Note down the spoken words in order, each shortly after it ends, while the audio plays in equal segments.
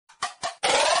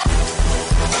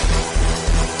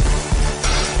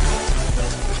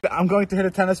I'm going to hit a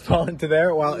tennis ball into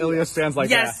there while Ilya stands like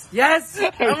that. Yes!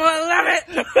 I'm gonna love it!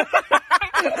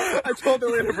 I told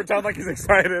Ilya to pretend like he's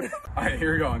excited. Alright,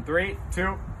 here we go. In 3,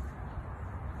 2.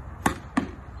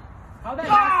 How did that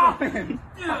not go in?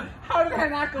 How did that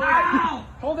not go in?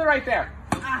 Hold it right there.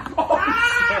 Oh,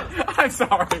 shit. I'm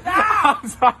sorry. I'm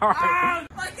sorry.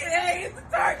 Fucking A, it's the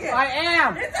target! I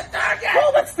am. It's the target!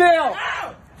 Hold it still.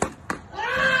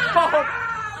 Oh,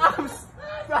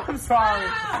 I'm sorry.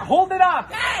 Hold it up.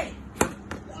 hey!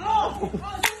 Oh,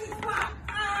 safe spot!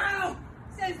 Ow!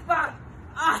 Safe spot!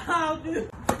 Ow, dude!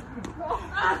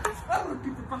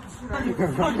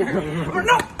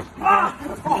 No!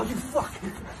 Oh, you fuck!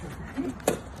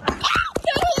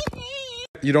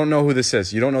 You don't know who this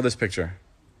is. You don't know this picture.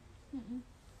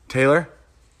 Taylor?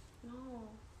 No.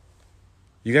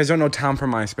 You guys don't know Tom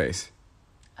from MySpace.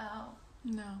 Oh,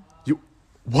 no. You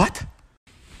what?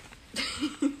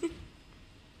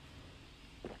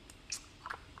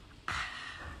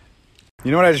 You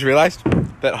know what I just realized?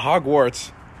 That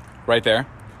Hogwarts, right there,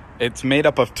 it's made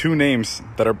up of 2 names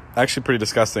that are actually pretty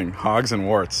disgusting. Hogs and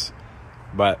warts.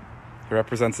 But it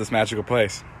represents this magical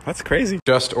place. That's crazy.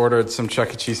 Just ordered some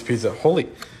Chuck E. Cheese pizza. Holy,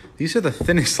 these are the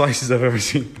thinnest slices I've ever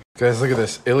seen. Guys, look at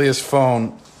this. Ilya's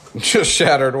phone just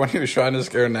shattered when he was trying to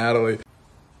scare Natalie.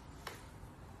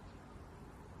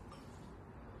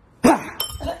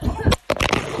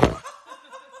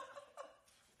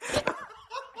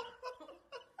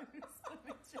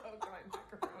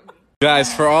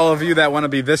 Guys, for all of you that want to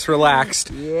be this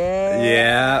relaxed,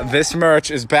 yeah, this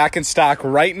merch is back in stock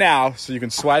right now, so you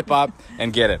can swipe up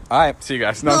and get it. All right, see you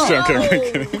guys. No, I'm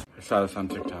kidding. I saw this on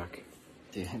TikTok.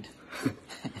 Dude.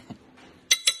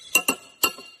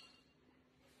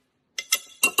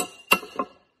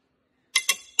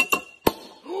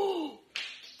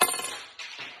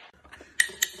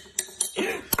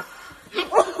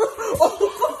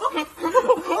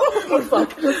 Oh,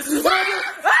 fuck.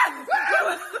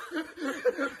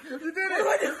 You did it!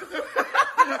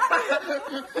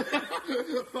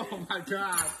 Oh my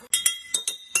god.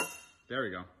 There we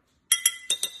go.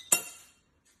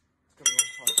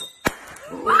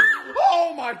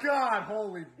 Oh my god!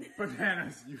 Holy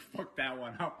bananas. You fucked that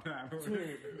one up, Natalie.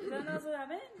 Dude, that knows what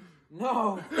happened?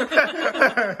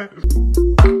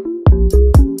 No!